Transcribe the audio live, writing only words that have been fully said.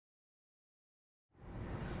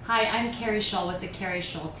Hi, I'm Keri Shull with the Keri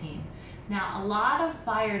Shull team. Now, a lot of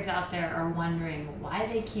buyers out there are wondering why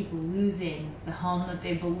they keep losing the home that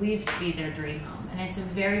they believe to be their dream home. And it's a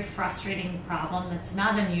very frustrating problem that's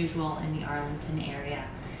not unusual in the Arlington area.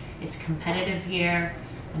 It's competitive here,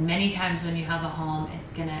 and many times when you have a home,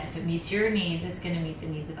 if it meets your needs, it's gonna meet the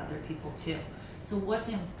needs of other people too. So what's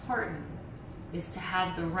important is to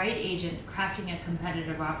have the right agent crafting a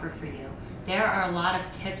competitive offer for you. There are a lot of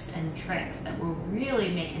tips and tricks that will really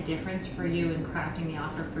make a difference for you in crafting the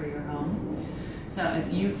offer for your home. So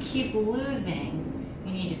if you keep losing,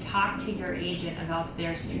 you need to talk to your agent about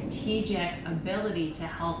their strategic ability to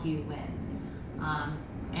help you win.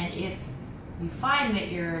 And if you find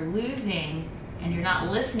that you're losing and you're not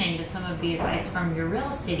listening to some of the advice from your real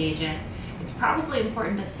estate agent, it's probably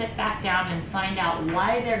important to sit back down and find out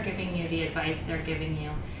why they're giving you the advice they're giving you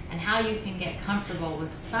and how you can get comfortable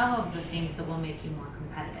with some of the things that will make you more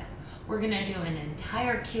competitive. We're going to do an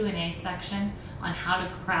entire Q&A section on how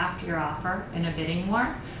to craft your offer in a bidding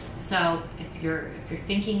war. So if you're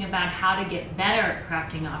thinking about how to get better at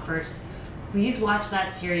crafting offers, please watch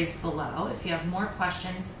that series below. If you have more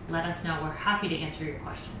questions, let us know. We're happy to answer your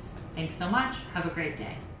questions. Thanks so much. Have a great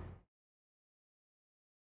day.